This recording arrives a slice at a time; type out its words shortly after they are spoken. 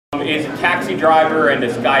Is a taxi driver and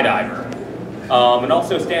a skydiver, and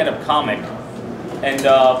also a stand-up comic. And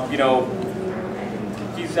you know,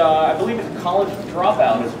 he's I believe he's a college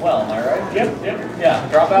dropout as well. Am I right? Yep. Yeah,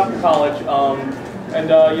 dropout from college, and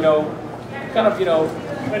you know, kind of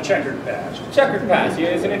a checkered past. Checkered past. Yeah,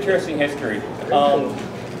 it's an interesting history.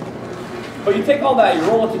 But you take all that, you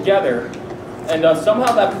roll it together, and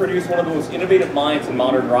somehow that produced one of the most innovative minds in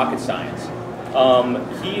modern rocket science.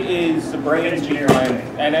 He is the brains behind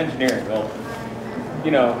and engineering. Well,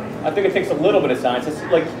 you know, I think it takes a little bit of science. It's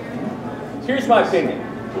like, here's my opinion.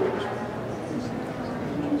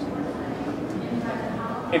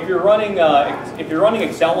 If you're running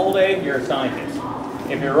Excel all day, you're a scientist.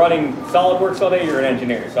 If you're running SolidWorks all day, you're an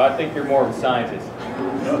engineer. So I think you're more of a scientist.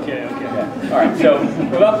 Okay. Yeah. All right. So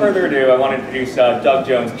without further ado, I want to introduce Doug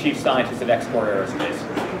Jones, Chief Scientist at XCOR Aerospace.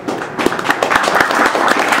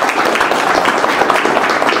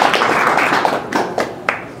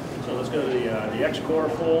 The XCOR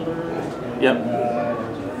folder. And, yep.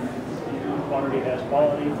 Quantity has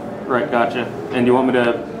quality. Right, gotcha. And you want me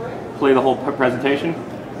to play the whole presentation?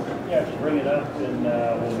 Yeah, just bring it up and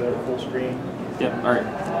we'll go to full screen. Yep, all right.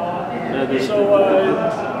 So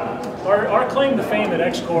our claim to fame at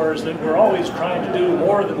XCOR is that we're always trying to do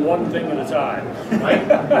more than one thing at a time. Right?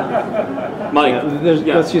 Mike,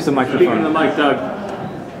 let's use the microphone. Speaking of the mic, Doug.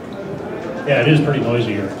 Yeah, it is pretty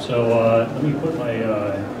noisy here. So let me put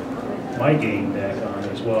my gain back on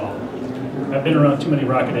as well. I've been around too many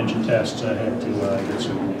rocket engine tests. I had to get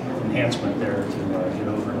some enhancement there to get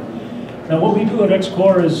over it. Now what we do at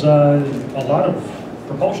XCOR is a lot of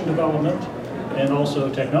propulsion development and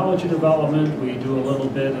also technology development. We do a little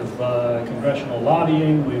bit of congressional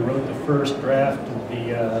lobbying. We wrote the first draft of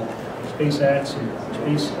the Space Act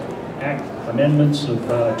amendments of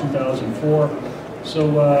 2004.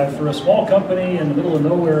 So for a small company in the middle of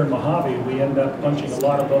nowhere in Mojave, we end up punching a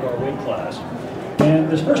lot above our weight class. And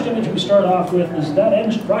this first image we start off with is that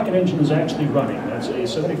rocket engine is actually running. That's a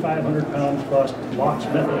 7,500-pound thrust LOX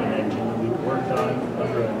methane engine that we worked on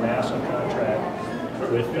under a NASA contract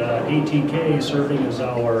with ATK serving as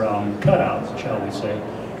our cutout, shall we say.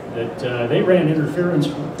 That they ran interference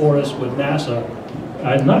for us with NASA.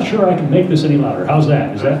 I'm not sure I can make this any louder. How's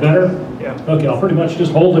that? Is that better? Yeah. Okay, I'll pretty much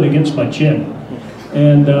just hold it against my chin.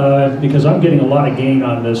 And because I'm getting a lot of gain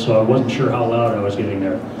on this, so I wasn't sure how loud I was getting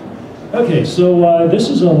there. Okay, so this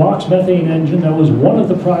is a LOX methane engine. That was one of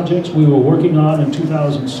the projects we were working on in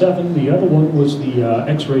 2007. The other one was the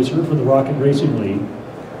X-Racer for the Rocket Racing League.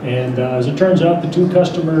 And as it turns out, the two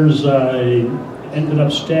customers ended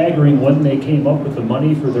up staggering when they came up with the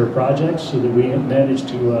money for their projects, so that we managed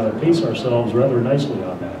to pace ourselves rather nicely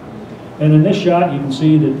on that. And in this shot, you can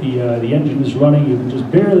see that the engine is running. You can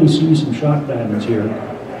just barely see some shock diamonds here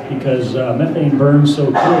because methane burns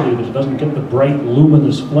so clearly that it doesn't get the bright,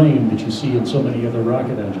 luminous flame that you see in so many other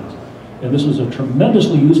rocket engines. And this was a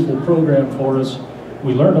tremendously useful program for us.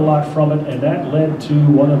 We learned a lot from it, and that led to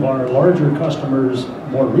one of our larger customers,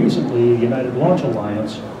 more recently, United Launch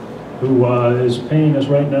Alliance, who is paying us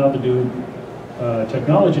right now to do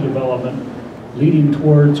technology development, leading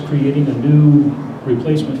towards creating a new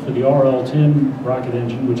replacement for the RL-10 rocket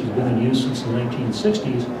engine, which has been in use since the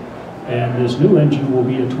 1960s. And this new engine will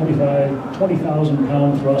be a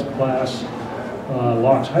 20,000-pound thrust class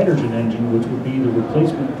LOX hydrogen engine, which would be the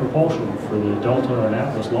replacement propulsion for the Delta and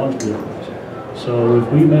Atlas launch vehicles. So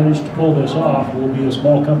if we manage to pull this off, we'll be a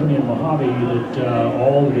small company in Mojave that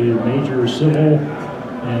all the major civil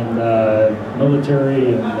and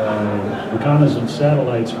military and reconnaissance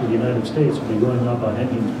satellites for the United States will be going up on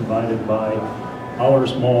engines provided by our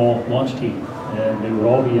small launch team. And they were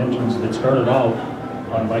all the engines that started out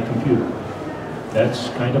on my computer. That's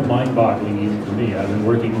kind of mind-boggling even for me. I've been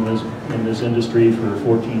working in this industry for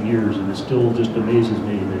 14 years, and it still just amazes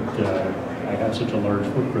me that I have such a large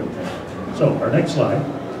footprint there. So, our next slide.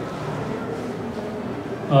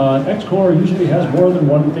 XCOR usually has more than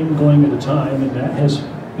one thing going at a time, and that has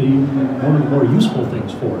been one of the more useful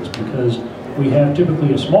things for us because we have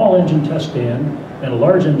typically a small engine test stand and a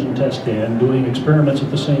large engine test stand doing experiments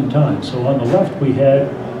at the same time. So on the left we had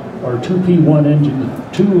our 2P1 engine.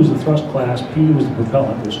 2 was the thrust class, P was the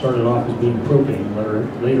propellant, which started off as being propane,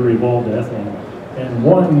 later evolved to ethane. And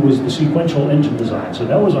 1 was the sequential engine design. So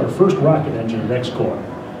that was our first rocket engine at XCOR.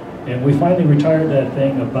 And we finally retired that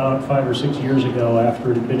thing about 5 or 6 years ago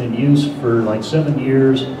after it had been in use for like 7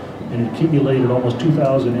 years and it accumulated almost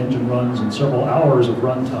 2,000 engine runs and several hours of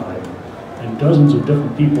runtime. And dozens of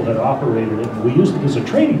different people had operated it. And we used it as a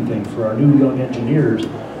training thing for our new young engineers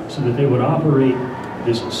so that they would operate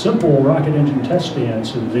this simple rocket engine test stand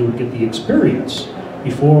so that they would get the experience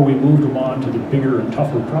before we moved them on to the bigger and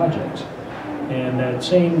tougher projects. And that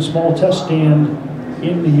same small test stand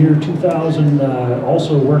in the year 2000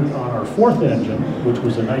 also worked on our fourth engine, which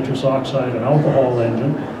was a nitrous oxide and alcohol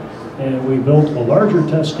engine. And we built a larger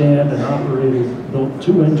test stand and built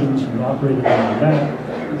two engines and operated on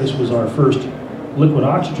that. This was our first liquid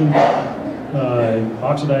oxygen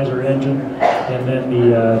oxidizer engine. And then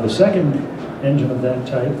the second engine of that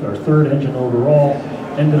type, our third engine overall,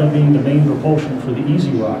 ended up being the main propulsion for the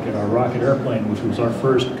Easy Rocket, our rocket airplane, which was our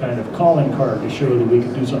first kind of calling card to show that we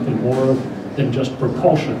could do something more than just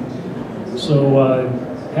propulsion. So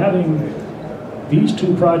having these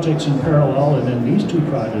two projects in parallel and then these two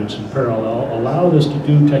projects in parallel allowed us to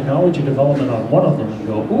do technology development on one of them and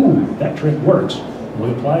go, ooh, that trick works. And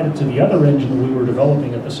we applied it to the other engine that we were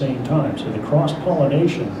developing at the same time. So the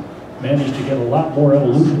cross-pollination managed to get a lot more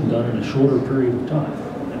evolution done in a shorter period of time.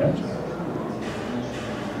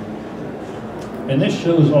 And this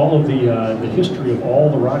shows all of the history of all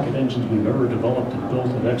the rocket engines we've ever developed and built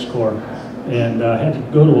at XCOR. And I had to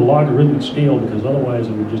go to a logarithmic scale because otherwise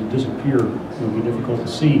it would just disappear. It would be difficult to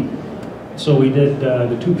see. So we did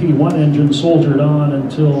the 2P1 engine soldiered on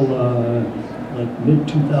until like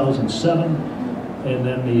mid-2007. And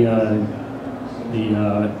then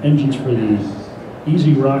the engines for the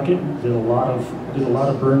Easy Rocket did a lot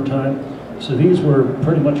of burn time. So these were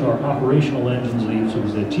pretty much our operational engines. It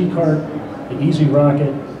was the T-Cart, the Easy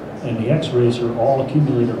Rocket, and the X-Racer all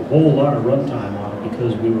accumulated a whole lot of runtime on it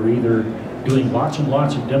because we were either doing lots and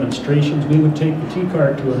lots of demonstrations. We would take the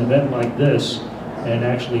T-Cart to an event like this and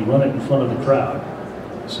actually run it in front of the crowd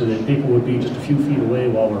so that people would be just a few feet away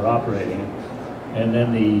while we're operating it. And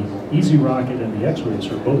then the Easy Rocket and the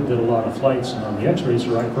X-Racer both did a lot of flights, and on the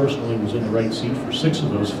X-Racer I personally was in the right seat for 6 of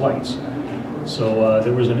those flights. So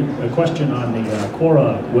there was a question on the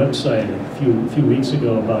Quora website a few weeks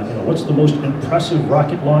ago about, what's the most impressive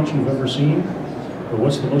rocket launch you've ever seen? Or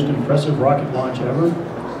what's the most impressive rocket launch ever?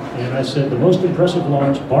 And I said, the most impressive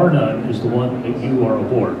launch, bar none, is the one that you are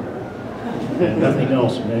aboard. And nothing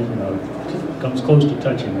else comes close to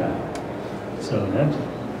touching that.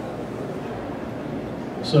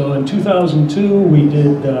 So in 2002, we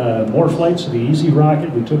did more flights of the Easy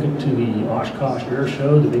Rocket. We took it to the Oshkosh Air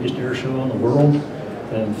Show, the biggest air show in the world,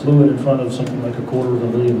 and flew it in front of something like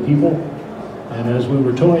 250,000 people. And as we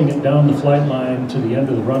were towing it down the flight line to the end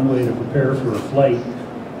of the runway to prepare for a flight,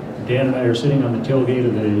 Dan and I are sitting on the tailgate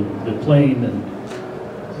of the plane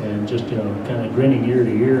and just kind of grinning ear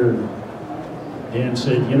to ear. Dan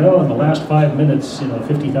said, in the last 5 minutes,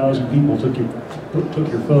 50,000 people took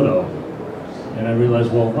your photo. And I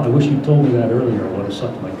realized, well, I wish you'd told me that earlier. I would have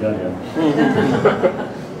sucked my gut in.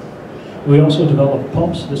 We also developed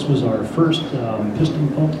pumps. This was our first piston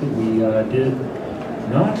pump that we did,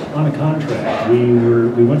 not on a contract.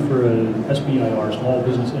 We went for a SBIR, Small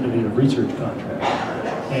Business Innovative Research contract.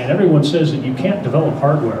 And everyone says that you can't develop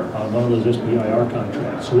hardware on one of those SBIR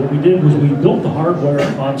contracts. So what we did was we built the hardware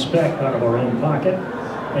on spec out of our own pocket,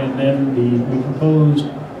 and then we proposed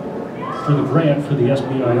for the grant for the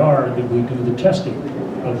SBIR that we do the testing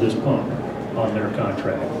of this pump on their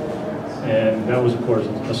contract. And that was, of course,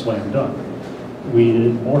 a slam dunk. We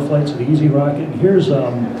did more flights of the Easy Rocket. And here's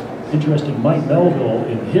interesting Mike Melville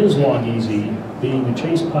in his Long Easy being a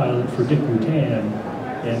chase pilot for Dick Rutan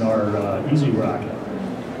in our Easy Rocket.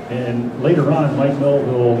 And later on, Mike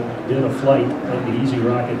Melville did a flight of the Easy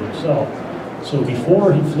Rocket himself. So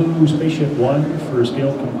before he flew Spaceship One for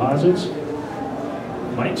Scaled Composites,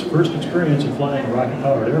 Mike's first experience of flying a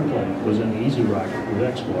rocket-powered airplane was in the Easy Rocket with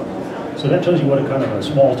XCOR. So that tells you what a kind of a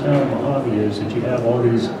small town Mojave is, that you have all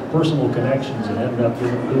these personal connections and end up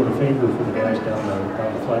doing a favor for the guys down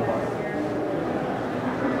the flight line.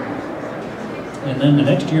 And then the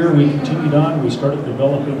next year we continued on, we started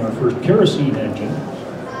developing our first kerosene engine,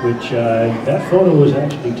 which that photo was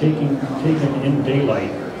actually taken in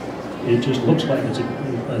daylight. It just looks like it's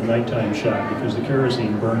a nighttime shot because the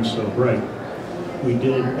kerosene burns so bright. We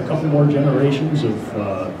did a couple more generations of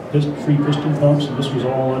free piston pumps, and this was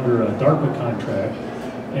all under a DARPA contract.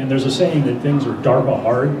 And there's a saying that things are DARPA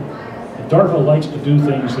hard. And DARPA likes to do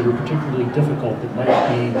things that are particularly difficult, that might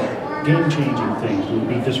be game-changing things. It would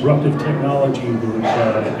be disruptive technology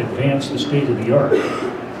that would advance the state of the art.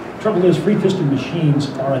 Trouble is, free piston machines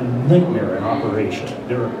are a nightmare in operation.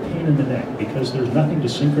 They're a pain in the neck because there's nothing to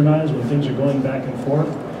synchronize when things are going back and forth.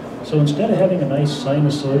 So instead of having a nice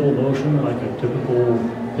sinusoidal motion like a typical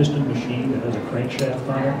piston machine that has a crankshaft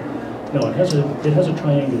on it, no, it has a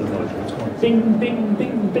triangular motion. It's going bing, bing,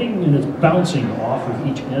 bing, bing, and it's bouncing off of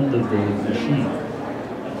each end of the machine.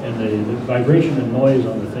 And the vibration and noise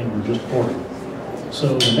on the thing were just horrible.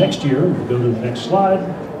 So the next year, we'll go to the next slide.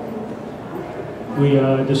 we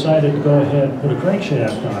decided to go ahead and put a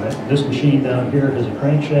crankshaft on it. This machine down here has a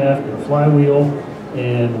crankshaft and a flywheel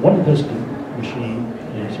and one piston machine.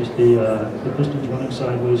 And it's just the pistons running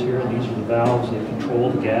sideways here, and these are the valves that control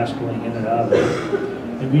the gas going in and out of it.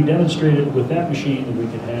 And we demonstrated with that machine that we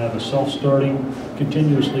could have a self-starting,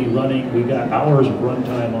 continuously running. We got hours of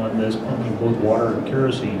runtime on this, pumping both water and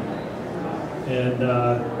kerosene. And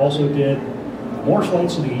also did more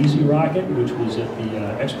flights of the Easy Rocket, which was at the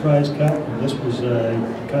X Prize Cup. And this was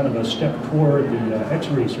kind of a step toward the X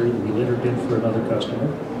Racer that we later did for another customer.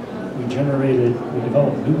 We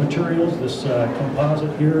developed new materials. This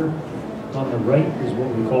composite here on the right is what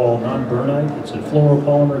we call non-burnite. It's a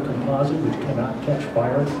fluoropolymer composite which cannot catch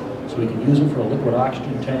fire. So we can use it for a liquid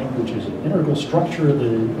oxygen tank, which is an integral structure of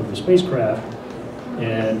the spacecraft,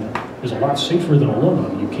 and is a lot safer than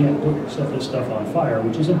aluminum. You can't set this stuff on fire,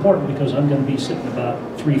 which is important because I'm going to be sitting about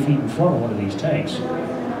 3 feet in front of one of these tanks.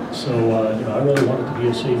 So I really want it to be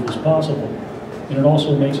as safe as possible. And it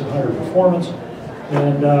also makes it higher performance.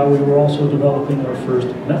 And we were also developing our first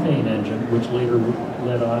methane engine, which later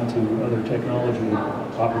led on to other technology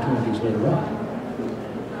opportunities later on.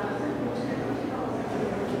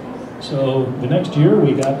 So the next year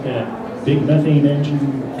we got that big methane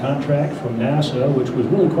engine contract from NASA, which was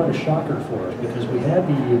really quite a shocker for us because we had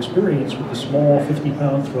the experience with the small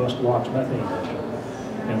 50-pound thrust LOX methane engine.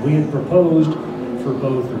 And we had proposed for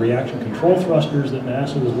both the reaction control thrusters that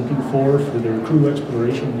NASA was looking for their crew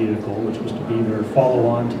exploration vehicle, which was to be their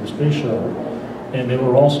follow-on to the space shuttle. And they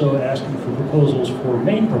were also asking for proposals for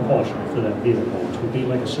main propulsion for that vehicle, which would be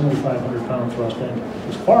like a 7,500-pound thrust engine,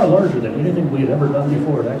 which was far larger than anything we had ever done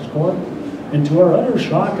before at XCOR. And to our utter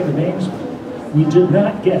shock and amazement, we did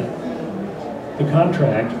not get the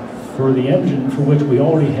contract for the engine for which we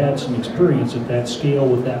already had some experience at that scale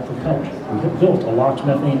with that propulsion. We had built a LOX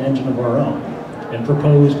methane engine of our own and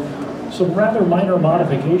proposed some rather minor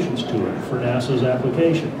modifications to it for NASA's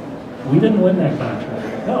application. We didn't win that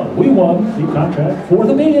contract. No, we won the contract for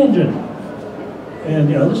the big engine. And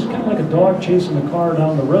this is kind of like a dog chasing a car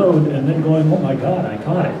down the road and then going, oh my God, I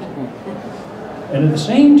caught it. And at the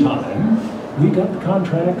same time, we got the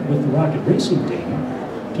contract with the rocket racing team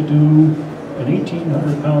to do an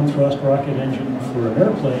 1,800-pound thrust rocket engine for an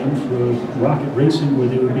airplane for rocket racing where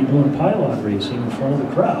they would be doing pylon racing in front of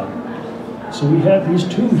the crowd. So we had these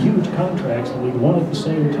two huge contracts that we won at the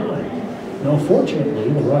same time. Now,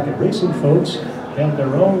 fortunately, the rocket racing folks had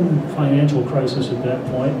their own financial crisis at that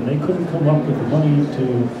point, and they couldn't come up with the money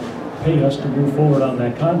to pay us to move forward on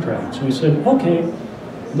that contract. So we said, okay,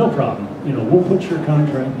 no problem. We'll put your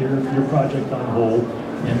contract, your project on hold,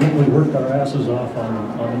 and then we worked our asses off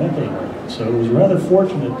on the methane engine. So it was rather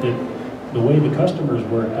fortunate that the way the customers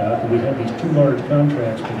worked out, we had these two large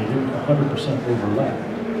contracts, but they didn't 100% overlap.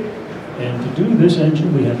 And to do this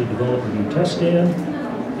engine, we had to develop a new test stand,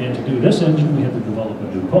 and to do this engine, we had to develop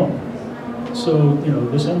a new pump. So,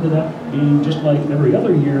 this ended up being just like every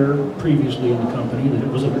other year previously in the company, that it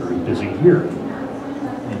was a very busy year.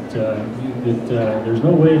 There's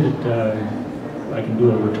no way that I can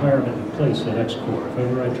do a retirement in place at XCOR. If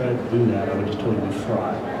ever I tried to do that, I would just totally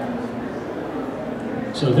fry.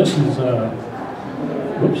 So this is,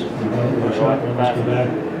 whoops, let's go back.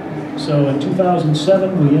 So in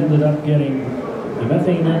 2007, we ended up getting the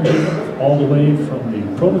methane engine all the way from the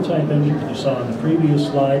prototype engine that you saw on the previous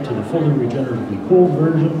slide to the fully regeneratively cooled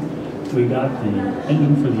version. We got the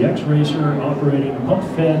engine for the X Racer operating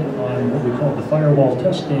pump-fed on what we call the firewall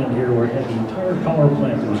test stand here, where it had the entire power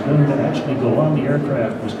plant that was going to actually go on the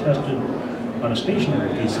aircraft was tested on a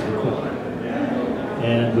stationary piece of equipment.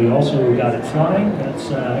 And we also got it flying.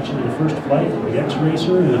 That's actually the first flight of the X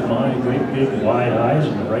Racer with my great big wide eyes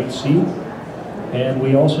in the right seat. And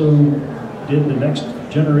we also did the next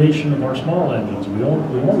generation of our small engines. We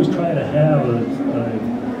always try to have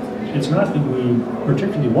it's not that we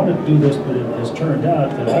particularly wanted to do this, but it has turned out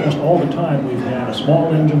that almost all the time we've had a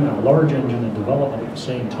small engine and a large engine in development at the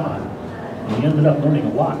same time. And we ended up learning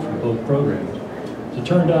a lot from both programs. As it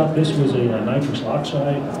turned out, this was a nitrous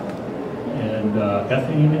oxide and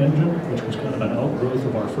ethane engine, which was kind of an outgrowth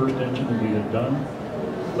of our first engine that we had done.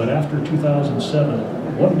 But after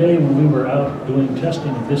 2007, one day when we were out doing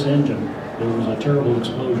testing of this engine, there was a terrible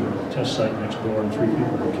explosion at the test site next door and 3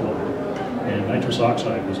 people were killed. And nitrous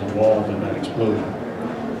oxide was involved in that explosion.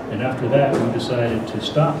 And after that, we decided to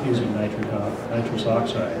stop using nitrous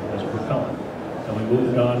oxide as a propellant. And we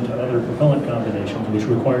moved on to other propellant combinations, which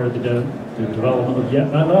required the development of yet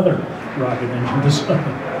another rocket engine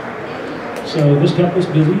design. So this kept us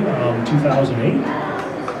busy. 2008,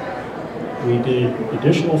 we did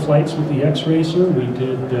additional flights with the X Racer. We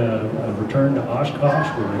did a return to Oshkosh,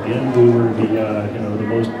 where again we were the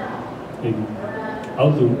most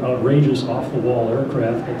outrageous off-the-wall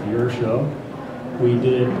aircraft at the air show. We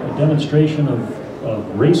did a demonstration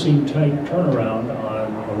of racing-type turnaround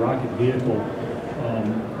on a rocket vehicle.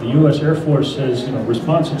 The U.S. Air Force says,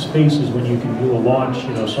 responsive space is when you can do a launch,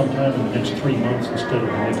 sometime in the next 3 months instead of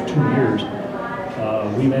the next 2 years.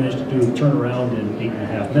 We managed to do a turnaround in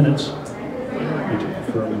 8.5 minutes,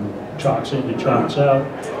 from chocks in to chocks out.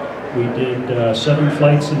 We did 7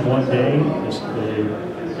 flights in one day.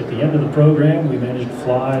 At the end of the program, we managed to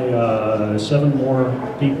fly 7 more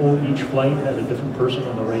people. Each flight had a different person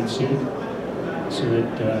on the right seat, so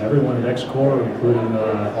that everyone at XCOR, including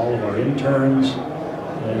all of our interns,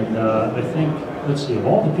 and I think, let's see, of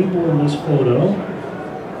all the people in this photo,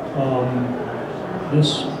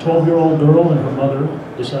 this 12-year-old girl and her mother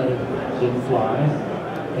decided didn't fly,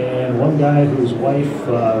 and one guy whose wife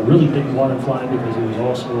really didn't want him flying because he was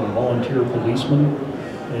also a volunteer policeman,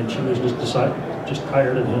 and she was just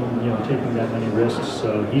tired of him, taking that many risks,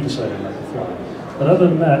 so he decided not to fly. But other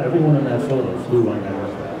than that, everyone in that photo flew on that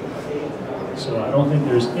aircraft. So I don't think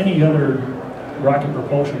there's any other rocket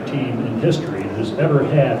propulsion team in history that has ever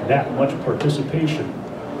had that much participation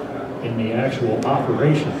in the actual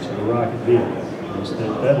operations of the rocket vehicle.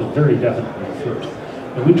 That is very definitely the first.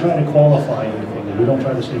 And we try to qualify anything. We don't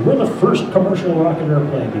try to say, we're the first commercial rocket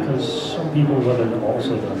airplane, because some people have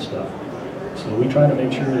also done stuff. So we try to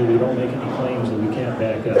make sure that we don't make any claims that we can't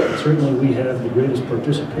back up. But certainly we have the greatest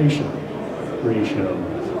participation ratio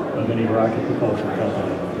of any rocket propulsion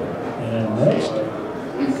company. And next,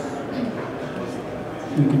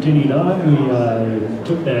 we continued on. We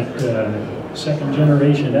took that second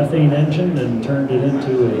generation ethane engine and turned it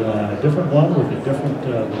into a different one with a different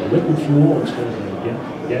liquid fuel instead of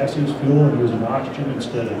a gaseous fuel, and using oxygen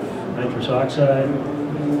instead of nitrous oxide.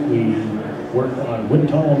 We worked on wind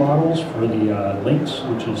tunnel models for the Lynx,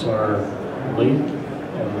 which is our late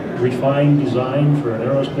refined design for an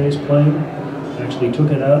aerospace plane. Actually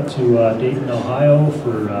took it out to Dayton, Ohio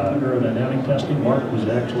for aerodynamic testing. Mark was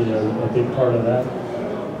actually a big part of that.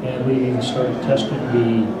 And we started testing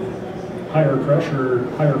the higher pressure,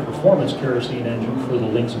 higher performance kerosene engine for the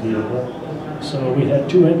Lynx vehicle. So we had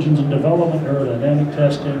 2 engines in development, aerodynamic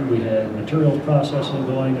testing, we had materials processing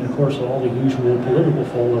going, and of course all the usual political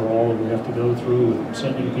folderol that we have to go through with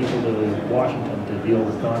sending people to Washington to deal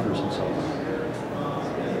with Congress and so on.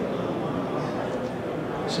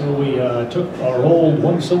 So we took our old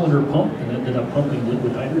 1-cylinder pump and ended up pumping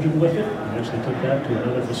liquid hydrogen with it. We actually took that to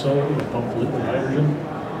another facility and pumped liquid hydrogen.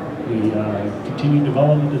 We continued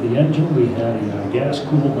development of the engine. We had a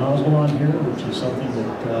gas-cooled nozzle on here, which is something that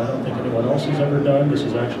I don't think anyone else has ever done. This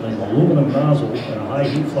is actually an aluminum nozzle in a high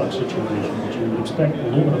heat flux situation, which you would expect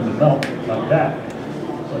aluminum to melt like that.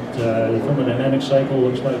 But the thermodynamic cycle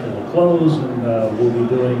looks like it will close, and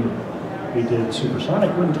we did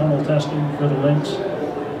supersonic wind tunnel testing for the Lynx,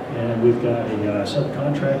 and we've got a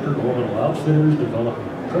subcontractor, Orbital Outfitters,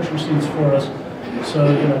 developing pressure suits for us. So,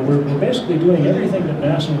 we're basically doing everything that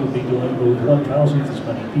NASA would be doing, but with 1,000th as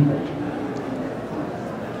many people.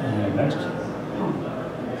 And next.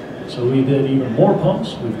 So we did even more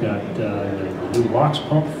pumps. We've got the new LOX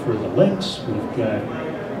pump for the Lynx. We've got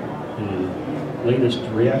the latest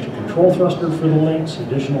reaction control thruster for the Lynx,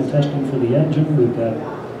 additional testing for the engine. We've got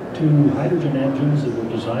 2 hydrogen engines that we're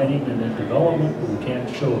designing and in development, but we can't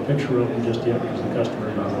show a picture of them just yet because the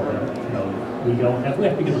customer doesn't know that. We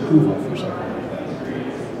have to get approval for something.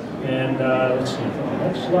 And let's see, on the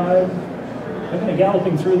next slide. I'm kind of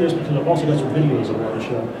galloping through this because I've also got some videos I want to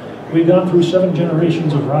show. We've gone through 7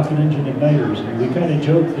 generations of rocket engine igniters, and we kind of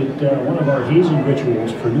joke that one of our hazing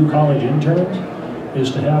rituals for new college interns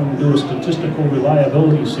is to have them do a statistical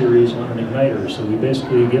reliability series on an igniter. So we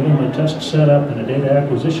basically give them a test setup and a data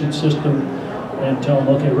acquisition system and tell them,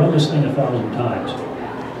 okay, run this thing 1,000 times.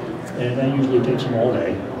 And that usually takes them all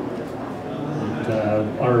day.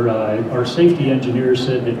 Our safety engineer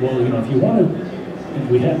said that, well, if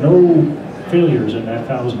we had no failures in that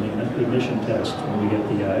 1,000 ignition test when we get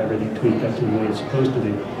everything tweaked up to the way it's supposed to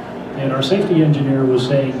be. And our safety engineer was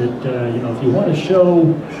saying that, if you want to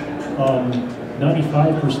show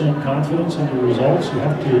 95% confidence in the results, you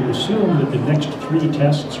have to assume that the next 3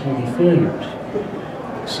 tests will be failures.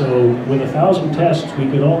 So with 1,000 tests, we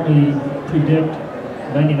could only predict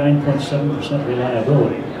 99.7%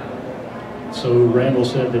 reliability. So Randall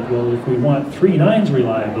said that, well, if we want 3 nines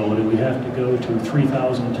reliability, we have to go to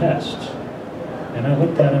 3,000 tests. And I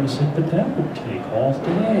looked at him and said, but that would take all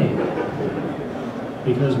day.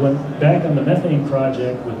 Because back on the methane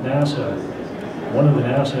project with NASA, one of the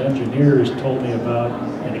NASA engineers told me about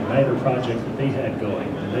an igniter project that they had going.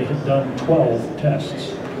 And they had done 12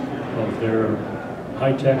 tests of their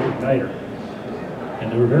high-tech igniter.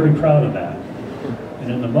 And they were very proud of that.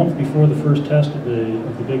 in the month before the first test of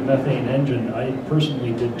the big methane engine, I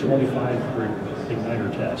personally did 2,500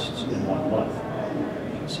 igniter tests in 1 month.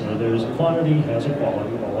 So there's a quantity, has a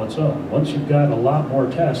quality all its own. Once you've got a lot more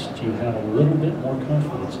tests, you have a little bit more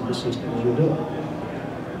confidence in the systems you're doing.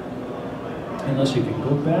 Unless you can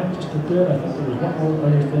go back just a bit, I think there was one more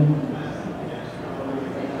other thing.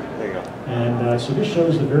 There you go. And so this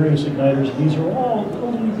shows the various igniters. These are all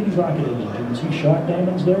little bitty rocket engines. You can see shock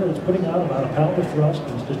diamonds there. It's putting out about a pound of thrust.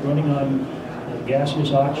 It's just running on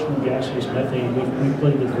gaseous oxygen, gaseous methane. We've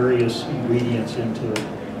played with various ingredients into it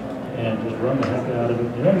and just run the heck out of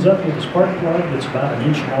it. It ends up with a spark plug that's about 1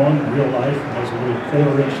 inch long in real life and has a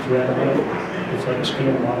little 4-inch thread on it. It's like a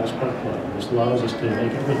scale model spark plug. This allows us to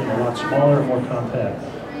make everything a lot smaller and more compact.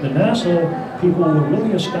 The NASA people were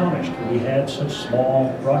really astonished that we had such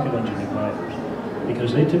small rocket engine igniters,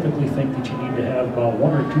 because they typically think that you need to have about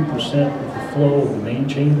 1 or 2% of the flow of the main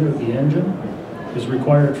chamber of the engine is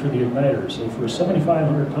required for the igniter. So for a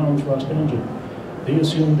 7,500 pound thrust engine, they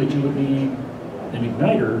assumed that you would need an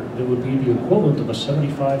igniter that would be the equivalent of a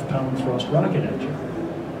 75 pound thrust rocket engine.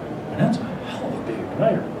 And that's a hell of a big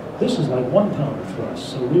igniter. This is like 1 pound of thrust,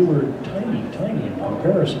 so we were tiny, tiny in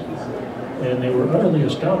comparison. And they were utterly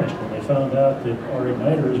astonished when they found out that our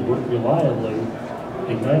igniters work reliably,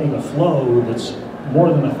 igniting a flow that's more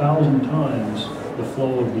than 1,000 times the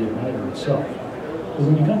flow of the igniter itself. But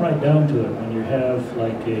when you come right down to it, when you have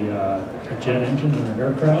like a jet engine in an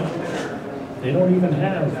aircraft, they don't even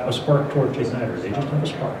have a spark torch igniter, they just have a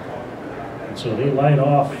spark. And so they light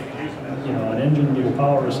off, you know, an engine that will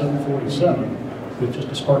power a 747 with just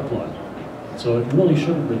a spark plug. So it really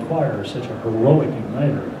shouldn't require such a heroic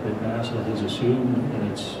igniter that NASA has assumed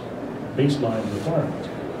in its baseline requirements.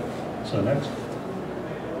 So next.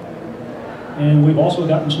 And we've also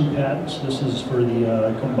gotten some patents. This is for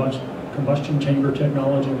the combustion chamber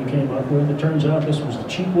technology we came up with. It turns out this was the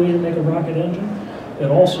cheap way to make a rocket engine.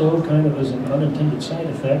 It also, kind of as an unintended side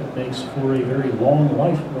effect, makes for a very long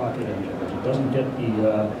life rocket engine. It doesn't get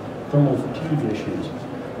the thermal fatigue issues.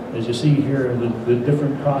 As you see here, the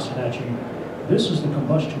different cross-hatching. This is the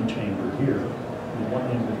combustion chamber here, the one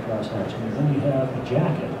end with cross-hatching. And then you have a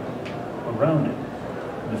jacket around it.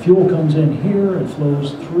 The fuel comes in here, it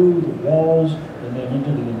flows through the walls, and then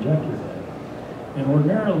into the injector bay. And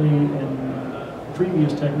ordinarily, in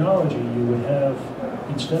previous technology, you would have,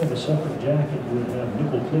 instead of a separate jacket, you would have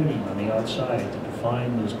nickel plating on the outside to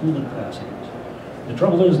define those coolant passages. The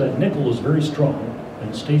trouble is that nickel is very strong, and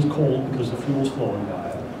it stays cold because the fuel's flowing by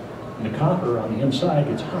it. And the copper on the inside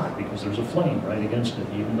gets hot because there's a flame right against it,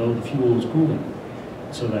 even though the fuel is cooling.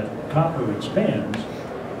 So that copper expands,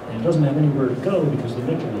 and it doesn't have anywhere to go because the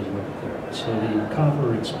nickel is right there. So the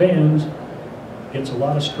copper expands, gets a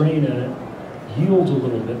lot of strain in it, yields a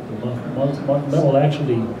little bit, the metal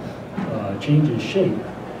actually changes shape.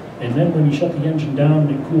 And then when you shut the engine down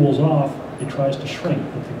and it cools off, it tries to shrink.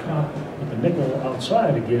 But the nickel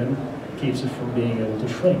outside, again, keeps it from being able to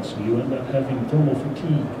shrink. So you end up having thermal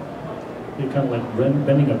fatigue. You're kind of like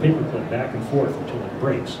bending a paperclip back and forth until it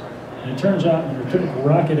breaks. And it turns out in your typical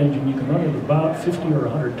rocket engine, you can run it about 50 or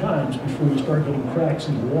 100 times before you start getting cracks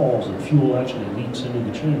in the walls and fuel actually leaks into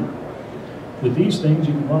the chamber. With these things,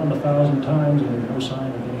 you can run them 1,000 times and there's no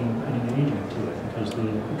sign of any aging to it because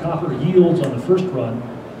the copper yields on the first run,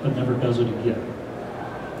 but never does it again.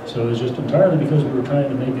 So it's just entirely because we were trying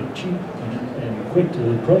to make it cheap and quick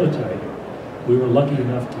to prototype. We were lucky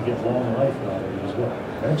enough to get long life out of it as well.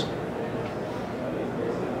 Next.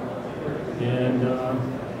 And,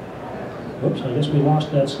 whoops, I guess we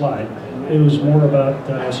lost that slide. It was more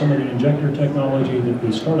about some of the injector technology that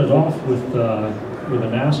we started off with a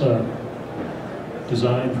NASA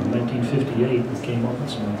design from 1958 and came up with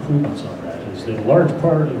some improvements on that. Is that a large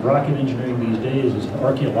part of rocket engineering these days is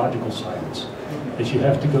archaeological science. That you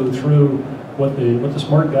have to go through what the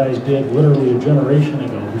smart guys did literally a generation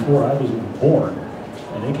ago, before I was even born.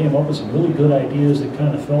 And they came up with some really good ideas that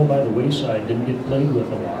kind of fell by the wayside, didn't get played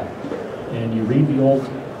with a lot. And you read the old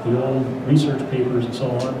research papers and so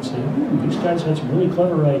on and say, ooh, these guys had some really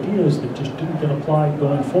clever ideas that just didn't get applied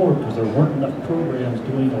going forward because there weren't enough programs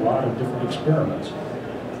doing a lot of different experiments.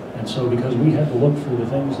 And so because we had to look for the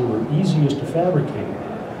things that were easiest to fabricate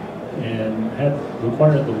and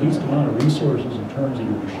required the least amount of resources in terms of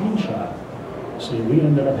your machine shop, so we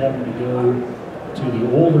ended up having to go to the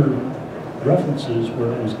older references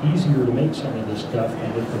where it was easier to make some of this stuff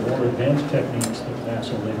and with the more advanced techniques that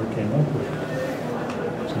NASA later came up with.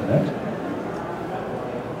 So next.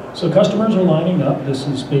 So customers are lining up. This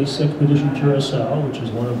is Space Expedition Curacao, which is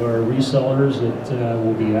one of our resellers that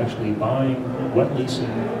will be actually buying, wet leasing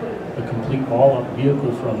a complete all-up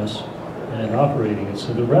vehicle from us and operating it.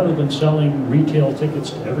 So that rather than selling retail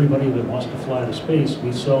tickets to everybody that wants to fly to space,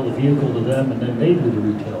 we sell the vehicle to them and then they do the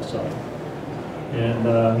retail selling. And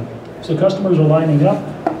so customers are lining up.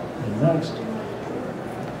 And next.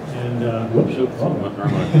 And whoops.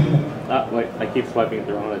 Wait, I keep swiping it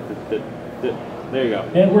the wrong way. There you go.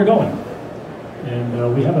 And we're going.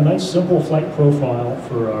 And we have a nice simple flight profile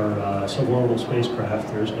for our suborbital spacecraft.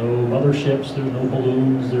 There's no motherships, there's no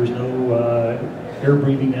balloons, there's no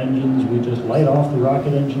air-breathing engines. We just light off the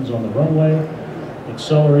rocket engines on the runway,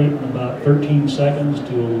 accelerate in about 13 seconds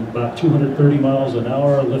to about 230 miles an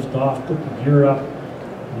hour, lift off, put the gear up.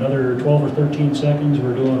 Another 12 or 13 seconds,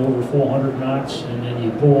 we're doing over 400 knots, and then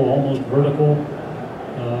you pull almost vertical.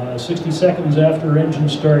 60 seconds after engine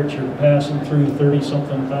start, you're passing through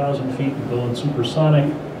 30-something thousand feet and going supersonic.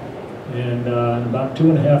 And in about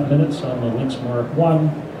 2.5 minutes on the Lynx Mark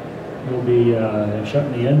 1, we'll be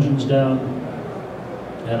shutting the engines down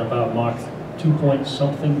at about Mach 2 point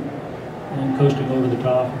something and coasting over the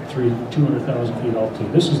top at 200,000 feet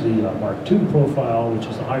altitude. This is the Mark 2 profile, which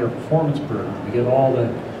is the higher performance version. We get all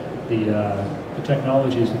the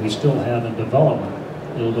technologies that we still have in development.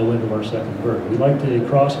 It'll go into our second bird. We like to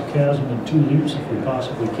cross a chasm in 2 leaps if we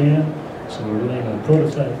possibly can. So we're doing a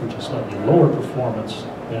prototype which is slightly lower performance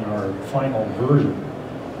than our final version,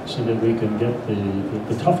 so that we can get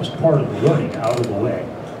the toughest part of the learning out of the way.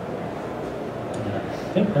 And I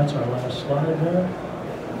think that's our last slide there.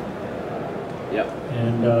 Yep.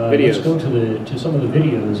 And let's go to some of the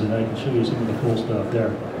videos, and I can show you some of the cool stuff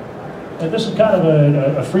there. And this is kind of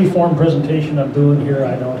a free-form presentation I'm doing here.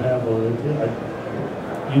 I don't have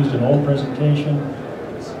I used an old presentation,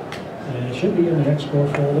 and it should be in the XCOR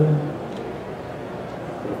folder.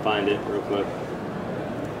 We'll find it real quick.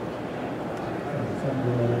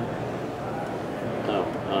 Hold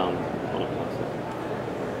on one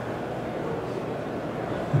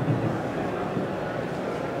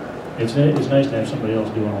second. It's nice to have somebody else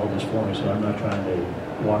doing all this for me, so I'm not trying to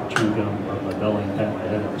walk chew gum on my belly and pat my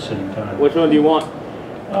head at the same time. Which one do you want?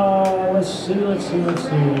 Let's see.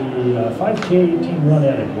 5K 18 run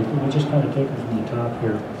edit. We'll just kind of take it from the top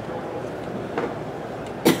here.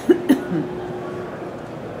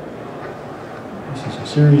 This is a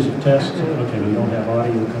series of tests. Okay, we don't have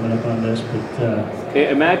audio coming up on this, but... Okay,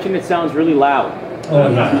 imagine it sounds really loud. Oh,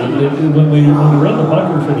 yeah. When we're in the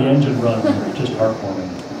bunker for the engine run, it's just heartwarming.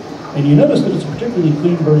 And you notice that it's a particularly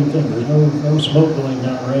clean burning thing. There's no smoke going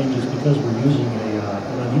downrange. It's because we're using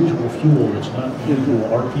an unusual fuel that's not the usual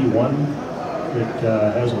RP1. It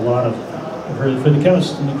has a lot of, for the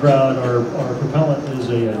chemists in the crowd, our propellant is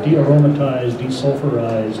a de-aromatized,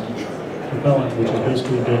 desulfurized propellant, which has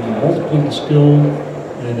basically been multiply distilled,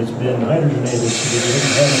 and it's been hydrogenated so that it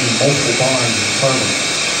doesn't have any multiple bonds in carbon.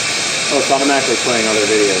 Oh, it's automatically playing other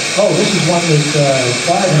videos. Oh, this is one that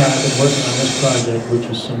Clive and I have been working on this project, which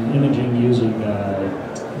is some imaging using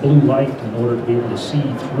blue light in order to be able to see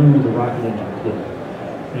through the rocket engine fluid.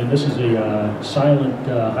 And this is a silent,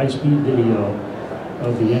 high-speed video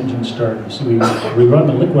of the engine start. You see, we run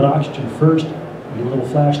the liquid oxygen first. We get a little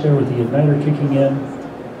flash there with the igniter kicking in,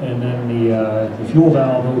 and then the fuel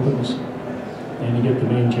valve opens, and you get the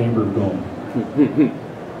main chamber going.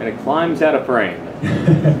 And it climbs out of frame.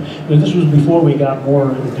 This was before we got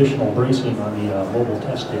more additional bracing on the mobile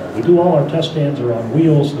test stand. We do all our test stands are on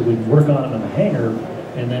wheels, so that we work on them in the hangar,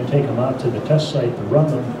 and then take them out to the test site to run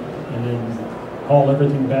them, and then haul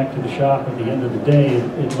everything back to the shop at the end of the day.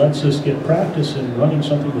 It lets us get practice in running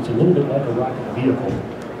something that's a little bit like a rocket vehicle,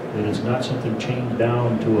 that is not something chained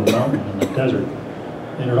down to a mountain in the desert.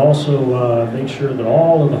 And it also makes sure that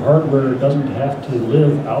all of the hardware doesn't have to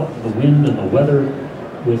live out in the wind and the weather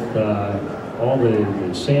with all the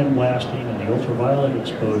sandblasting and the ultraviolet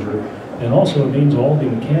exposure. And also it means all the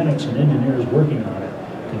mechanics and engineers working on it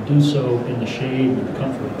can do so in the shade and the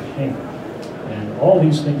comfort of the hangar. And all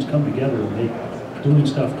these things come together and make doing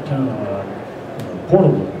stuff kind of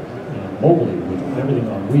portably and mobily with everything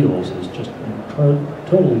on wheels is just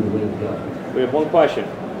totally the way to go. We have one question.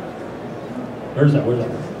 Where's that? Do you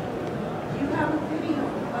have a video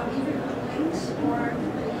of either the Lynx or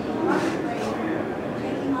the rocket plane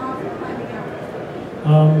taking off or climbing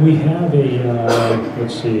out? We have a,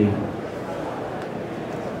 let's see.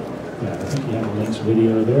 Yeah, I think you have a Lynx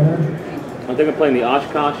video there. I think I'm playing the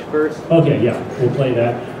Oshkosh first. Okay, yeah, we'll play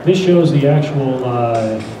that. This shows the actual,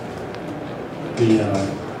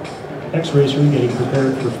 X-Racer getting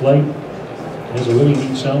prepared for flight. It has a really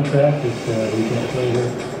neat soundtrack that we can play here.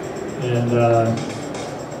 And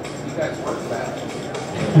you guys work fast.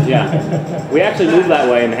 Yeah, we actually move that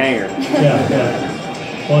way in the hangar.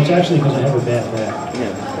 yeah. Well, it's actually because I have a bad back.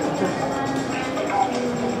 Yeah.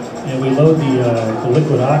 And we load the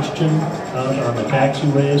liquid oxygen out on the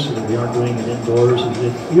taxiway so that we aren't doing it indoors.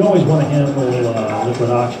 You always want to handle liquid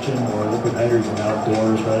oxygen or liquid hydrogen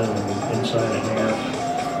outdoors rather than inside a hangar.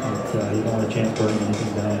 You don't want to chance burning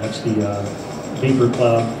anything down. That's the vapor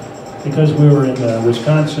cloud. Because we were in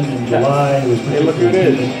Wisconsin in July, it was particularly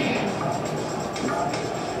humid.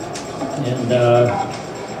 And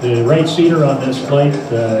the right seater on this flight,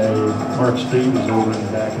 Mark Street, was over in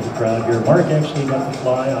the back of the crowd here. Mark actually got to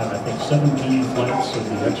fly on, I think, 17 flights of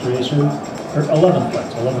the X-Racer, or 11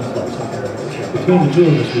 flights, okay. Between the two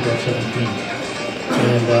of us, we got 17.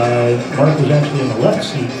 And Mark was actually in the left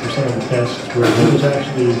seat for some of the tests, where he was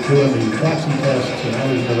actually doing the taxi tests, and I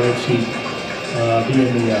was in the right seat, being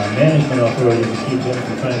the management authority to keep him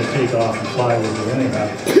from trying to take off and fly with the anyhow.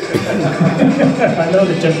 I know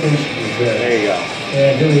the temptation was there. There you go.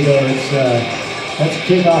 And here we go. That's a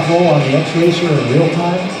takeoff roll on the X-Racer in real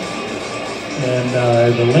time. And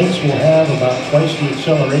the Lynx will have about twice the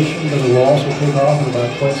acceleration, but it will also take off at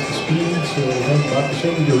about twice the speed, so it'll have about the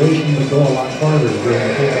same duration, but go a lot farther during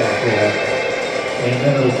the takeoff roll. And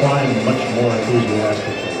then it'll climb much more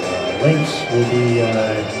enthusiastically. Lynx will be,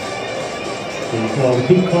 the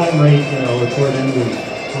peak climb rate, toward engine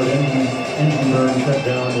burn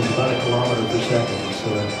shutdown is about 1 kilometer per second. So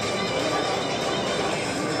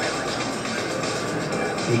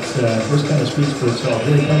this kind of speaks for itself.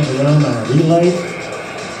 Here it comes around on a relight,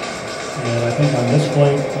 and I think on this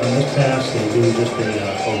flight, on this pass, they'll do just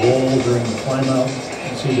a roll during the climb out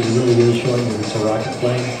and see that it really is showing that it's a rocket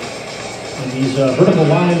plane. And these vertical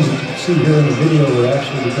lines that you can see here in the video are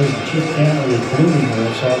actually because the cheap camera was blooming where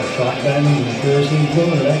it saw the shock diamond and the kerosene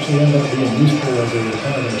plume, and it actually ended up being useful as a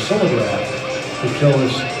kind of an oscillograph to show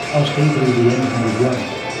us how stably the engine was running.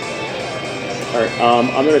 All right,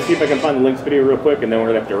 I'm going to see if I can find the Lynx video real quick, and then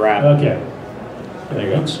we're going to have to wrap. Okay. There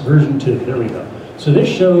you go. Lynx version 2. There we go. So this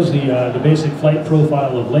shows the basic flight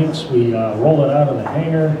profile of Lynx. We roll it out of the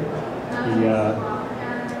hangar. We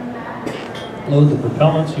load the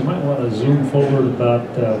propellants. You might want to zoom forward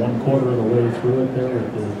about 1/4 of the way through it there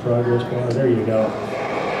with the progress bar. There you go.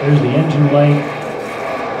 There's the engine light.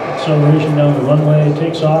 Acceleration down the runway. It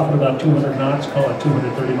takes off at about 200 knots, call it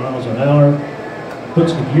 230 miles an hour.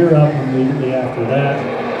 Puts the gear up immediately after that,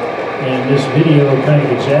 and this video kind of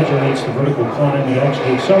exaggerates the vertical climb. It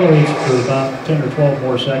actually accelerates for about 10 or 12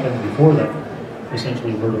 more seconds before that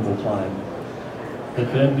essentially vertical climb.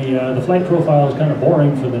 But then the flight profile is kind of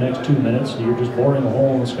boring for the next 2 minutes. You're just boring a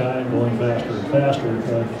hole in the sky and going faster and faster.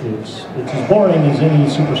 It's as boring as any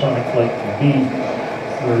supersonic flight can be,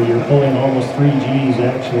 where you're pulling almost 3 Gs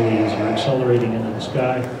actually as you're accelerating into the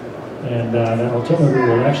sky. And that altimeter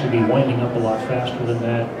will actually be winding up a lot faster than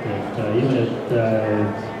that. Even at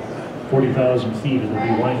 40,000 feet, it'll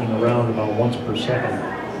be winding around about once per second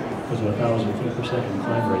because of 1,000 feet per second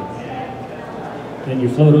climb rate. Then you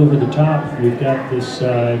float over the top. We've got this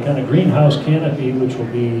kind of greenhouse canopy, which will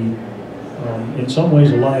be, in some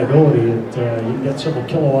ways, a liability. You get several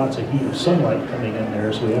kilowatts of heat of sunlight coming in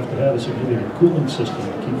there, so we have to have a significant cooling system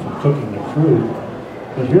to keep from cooking the crude.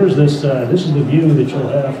 But here's this is the view that you'll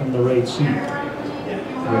have from the right seat,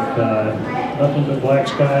 with nothing but black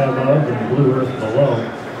sky above and blue earth below.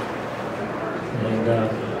 And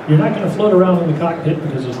you're not going to float around in the cockpit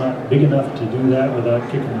because it's not big enough to do that without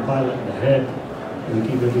kicking the pilot in the head. We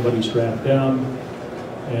keep everybody strapped down,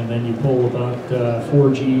 and then you pull about 4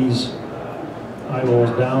 Gs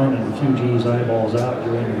eyeballs down and a few Gs eyeballs out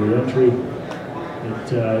during the re-entry.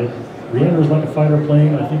 It re-enters like a fighter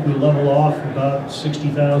plane. I think we level off about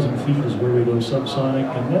 60,000 feet is where we go subsonic,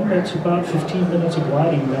 and then it's about 15 minutes of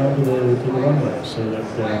gliding down to the runway. So that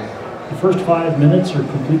the first 5 minutes are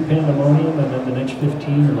complete pandemonium, and then the next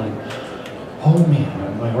 15 are like, oh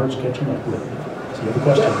man, my heart's catching up with me. So you have a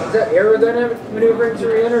question? Is that aerodynamic maneuvering to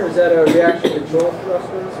re-enter, or is that a reaction control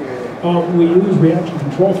thrusters? We use reaction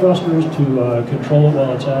control thrusters to control it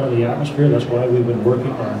while it's out of the atmosphere. That's why we've been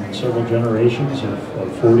working on several generations of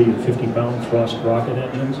 40 and 50-pound thrust rocket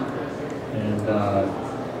engines. And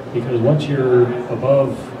because once you're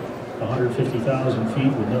above 150,000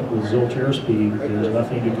 feet with zilch airspeed, there's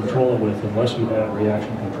nothing to control it with unless you have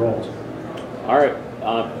reaction controls. All right,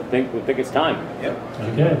 I think it's time. Yep.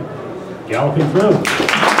 Okay, galloping through.